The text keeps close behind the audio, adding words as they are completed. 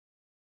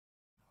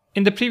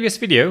In the previous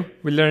video,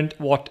 we learned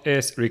what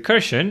is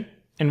recursion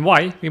and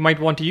why we might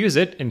want to use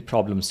it in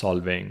problem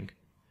solving.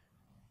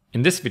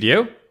 In this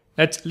video,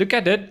 let's look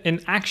at it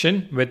in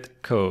action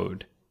with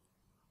code.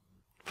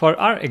 For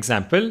our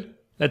example,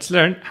 let's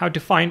learn how to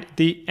find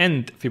the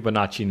nth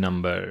Fibonacci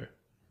number.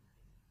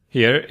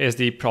 Here is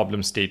the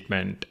problem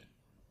statement.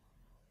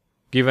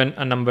 Given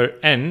a number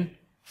n,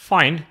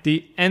 find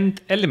the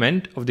nth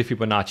element of the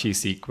Fibonacci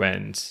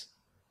sequence.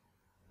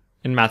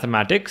 In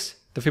mathematics,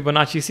 the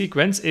Fibonacci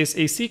sequence is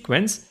a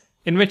sequence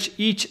in which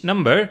each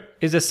number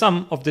is the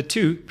sum of the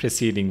two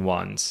preceding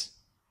ones.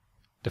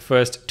 The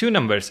first two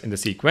numbers in the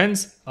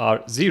sequence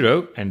are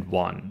 0 and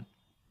 1.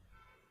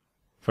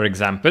 For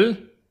example,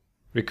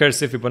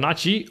 recursive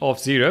Fibonacci of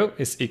 0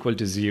 is equal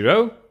to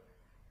 0,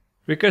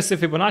 recursive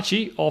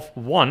Fibonacci of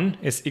 1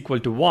 is equal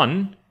to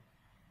 1,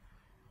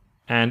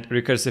 and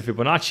recursive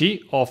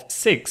Fibonacci of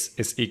 6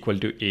 is equal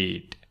to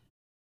 8.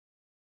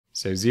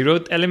 So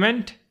 0th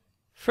element,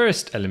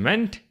 first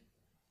element,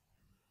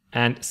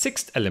 and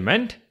sixth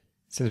element,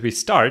 since we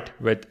start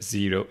with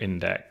 0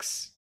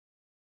 index.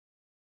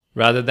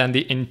 Rather than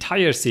the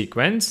entire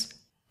sequence,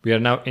 we are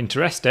now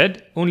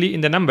interested only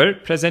in the number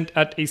present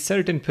at a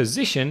certain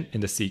position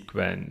in the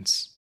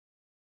sequence.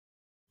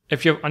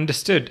 If you have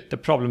understood the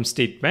problem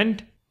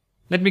statement,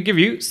 let me give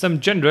you some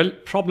general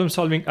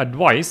problem-solving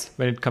advice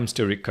when it comes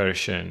to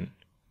recursion.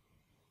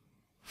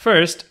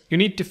 First, you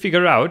need to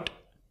figure out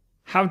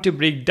how to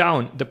break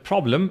down the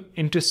problem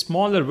into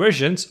smaller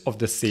versions of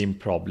the same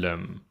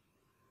problem.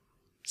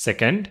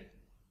 Second,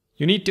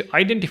 you need to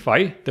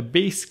identify the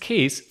base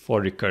case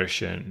for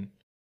recursion.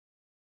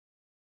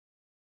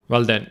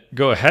 Well then,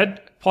 go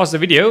ahead, pause the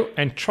video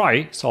and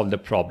try solve the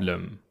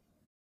problem.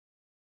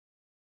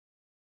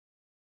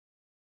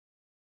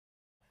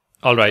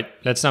 Alright,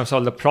 let's now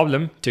solve the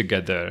problem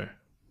together.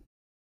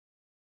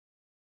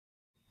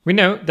 We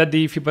know that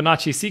the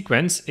Fibonacci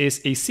sequence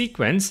is a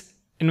sequence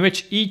in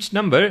which each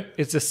number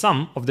is the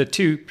sum of the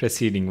two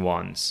preceding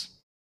ones.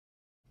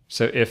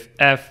 So if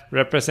f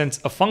represents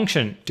a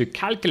function to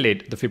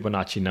calculate the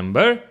Fibonacci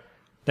number,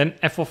 then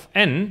f of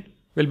n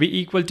will be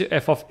equal to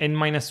f of n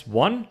minus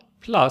 1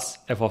 plus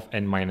f of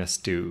n minus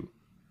 2.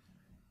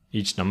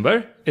 Each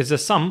number is the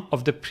sum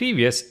of the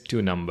previous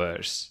two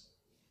numbers.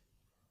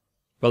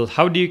 Well,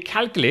 how do you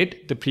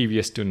calculate the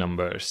previous two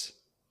numbers?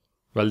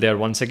 Well, they are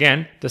once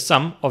again the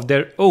sum of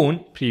their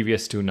own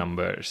previous two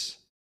numbers.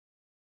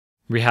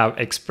 We have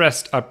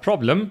expressed our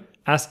problem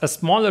as a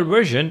smaller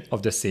version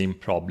of the same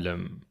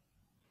problem.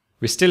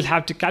 We still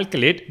have to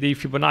calculate the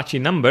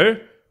Fibonacci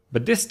number,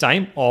 but this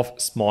time of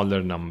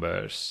smaller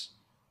numbers.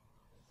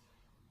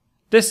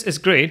 This is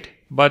great,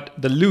 but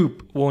the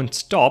loop won't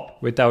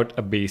stop without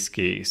a base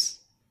case.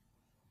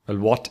 Well,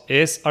 what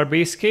is our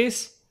base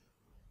case?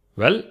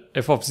 Well,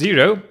 f of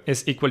 0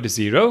 is equal to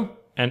 0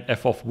 and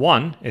f of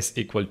 1 is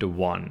equal to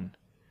 1.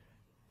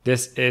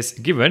 This is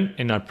given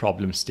in our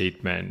problem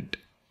statement.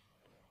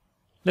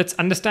 Let's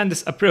understand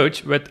this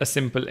approach with a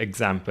simple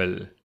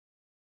example.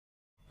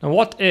 Now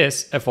what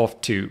is f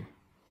of 2?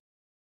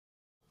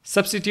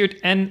 Substitute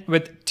n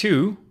with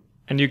 2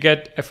 and you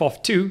get f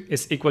of 2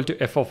 is equal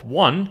to f of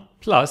 1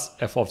 plus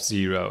f of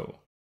 0.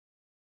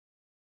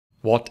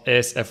 What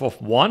is f of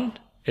 1?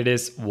 It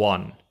is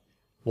 1.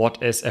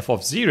 What is f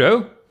of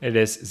 0? It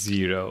is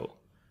 0.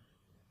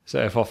 So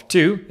f of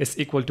 2 is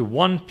equal to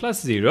 1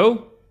 plus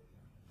 0,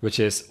 which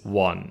is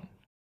 1.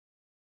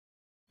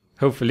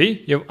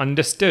 Hopefully, you've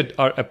understood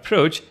our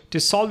approach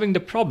to solving the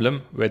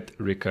problem with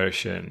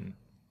recursion.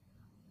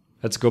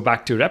 Let's go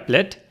back to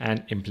Replit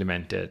and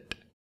implement it.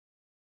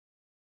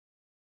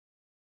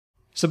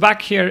 So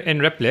back here in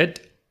Replit,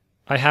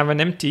 I have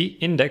an empty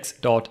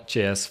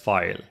index.js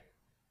file.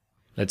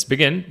 Let's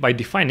begin by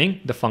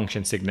defining the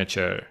function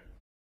signature.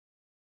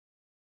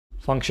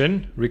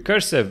 Function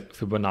recursive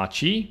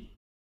Fibonacci,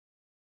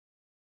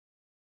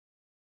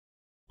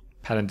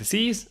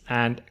 parentheses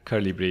and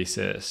curly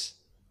braces.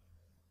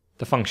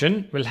 The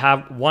function will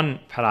have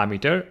one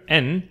parameter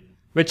n,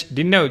 which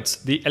denotes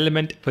the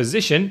element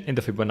position in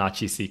the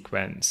Fibonacci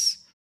sequence.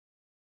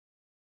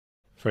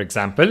 For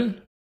example,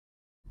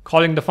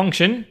 calling the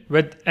function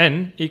with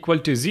n equal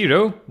to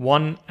 0,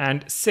 1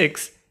 and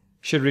 6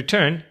 should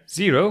return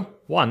 0,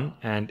 1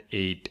 and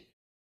 8.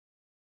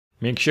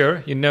 Make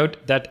sure you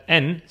note that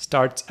n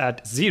starts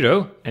at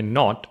 0 and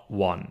not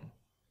 1.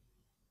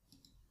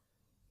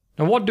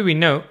 Now what do we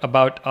know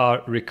about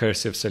our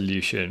recursive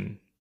solution?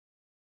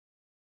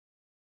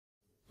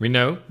 We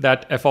know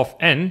that f of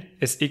n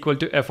is equal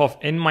to f of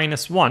n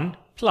minus 1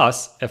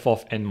 plus f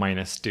of n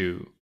minus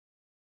 2.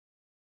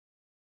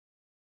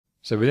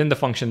 So within the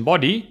function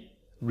body,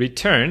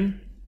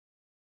 return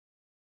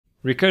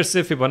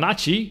recursive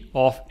Fibonacci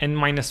of n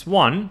minus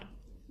 1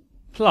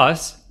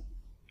 plus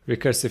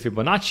recursive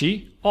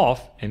Fibonacci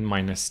of n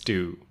minus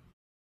 2.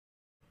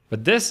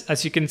 But this,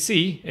 as you can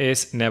see,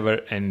 is never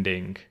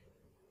ending.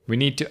 We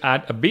need to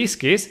add a base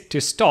case to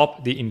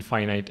stop the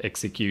infinite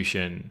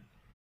execution.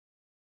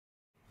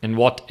 And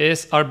what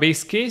is our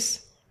base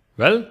case?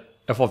 Well,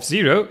 f of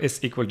 0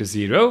 is equal to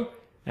 0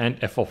 and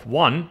f of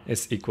 1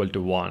 is equal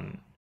to 1.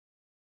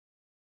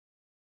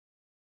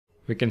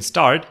 we can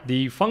start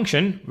the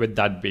function with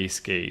that base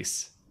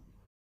case.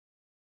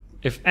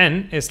 If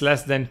n is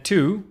less than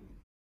 2,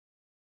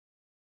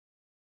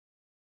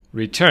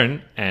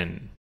 return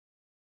n.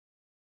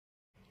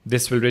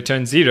 This will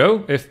return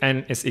 0 if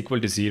n is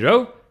equal to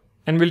 0,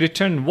 and will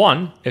return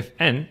 1 if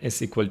n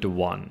is equal to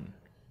 1.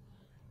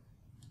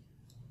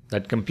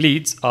 That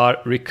completes our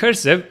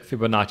recursive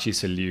Fibonacci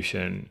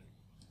solution.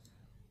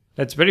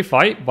 Let's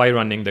verify by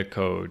running the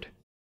code.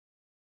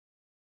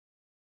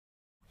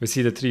 We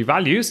see the 3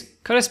 values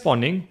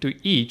corresponding to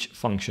each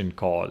function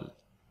call.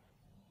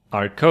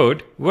 Our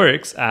code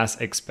works as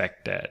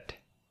expected.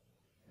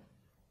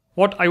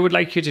 What I would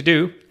like you to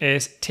do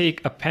is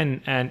take a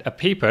pen and a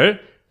paper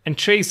and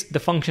trace the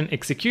function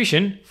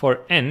execution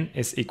for n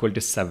is equal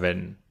to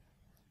 7.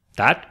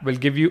 That will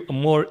give you a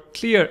more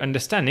clear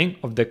understanding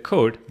of the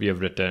code we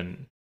have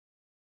written.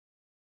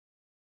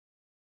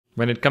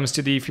 When it comes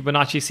to the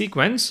Fibonacci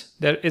sequence,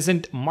 there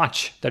isn't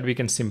much that we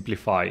can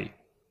simplify.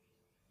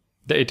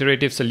 The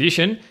iterative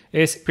solution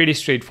is pretty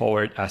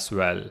straightforward as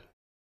well.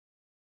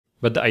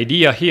 But the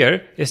idea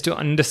here is to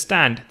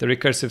understand the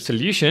recursive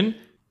solution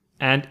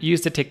and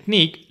use the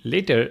technique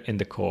later in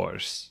the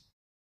course.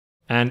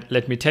 And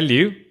let me tell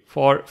you,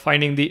 for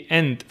finding the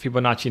nth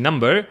Fibonacci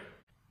number,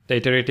 the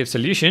iterative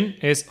solution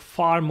is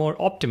far more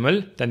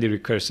optimal than the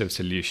recursive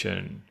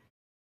solution.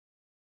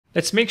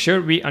 Let's make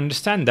sure we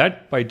understand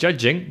that by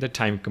judging the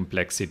time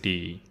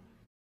complexity.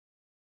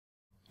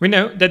 We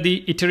know that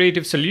the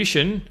iterative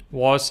solution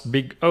was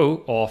big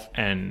O of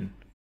n.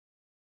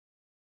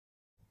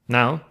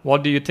 Now,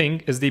 what do you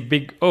think is the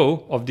big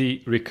O of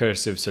the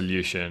recursive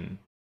solution?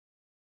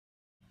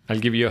 I'll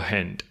give you a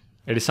hint.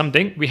 It is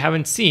something we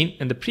haven't seen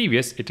in the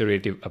previous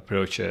iterative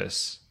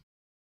approaches.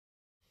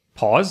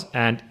 Pause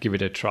and give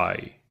it a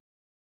try.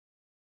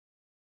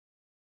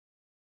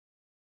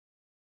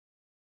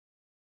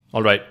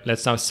 Alright,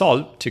 let's now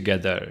solve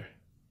together.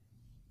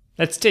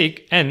 Let's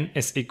take n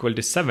is equal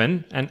to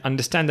 7 and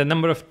understand the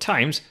number of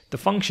times the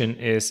function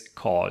is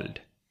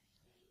called.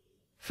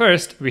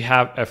 First, we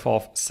have f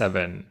of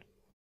 7.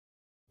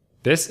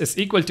 This is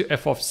equal to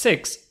f of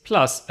 6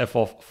 plus f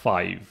of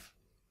 5.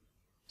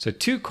 So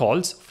 2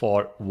 calls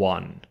for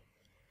 1.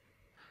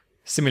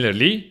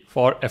 Similarly,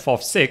 for f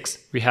of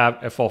 6, we have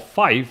f of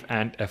 5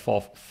 and f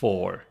of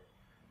 4.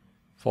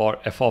 For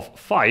f of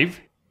 5,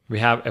 we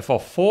have f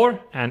of 4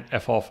 and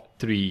f of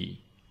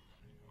 3.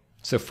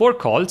 So 4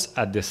 calls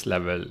at this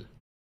level.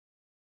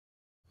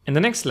 In the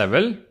next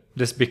level,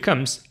 this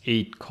becomes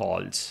 8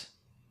 calls.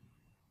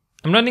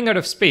 I'm running out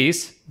of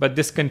space, but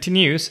this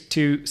continues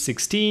to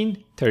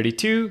 16,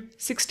 32,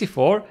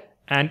 64,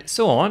 and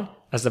so on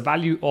as the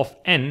value of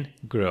n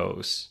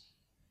grows.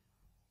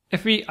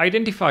 If we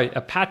identify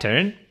a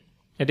pattern,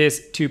 it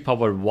is 2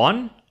 power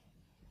 1,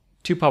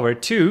 2 power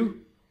 2,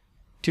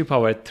 2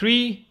 power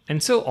 3,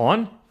 and so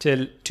on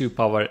till 2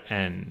 power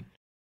n.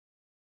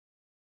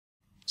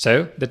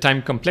 So the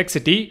time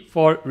complexity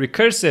for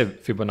recursive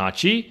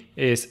Fibonacci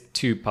is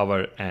 2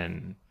 power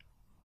n.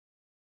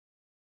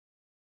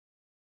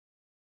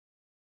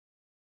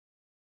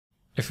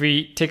 If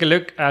we take a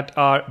look at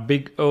our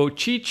big O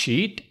cheat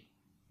sheet,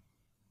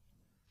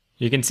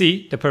 you can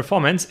see the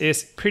performance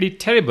is pretty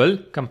terrible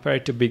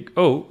compared to big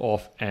O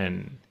of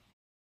n.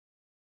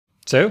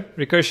 So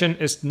recursion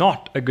is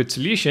not a good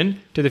solution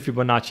to the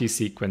Fibonacci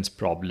sequence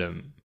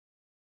problem.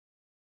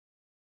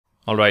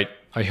 Alright,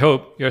 I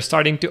hope you're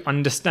starting to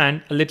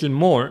understand a little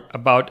more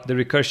about the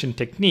recursion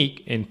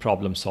technique in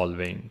problem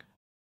solving.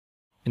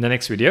 In the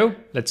next video,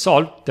 let's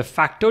solve the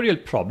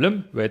factorial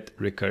problem with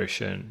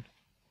recursion.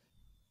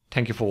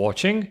 Thank you for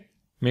watching.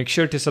 Make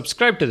sure to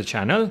subscribe to the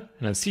channel,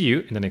 and I'll see you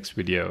in the next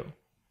video.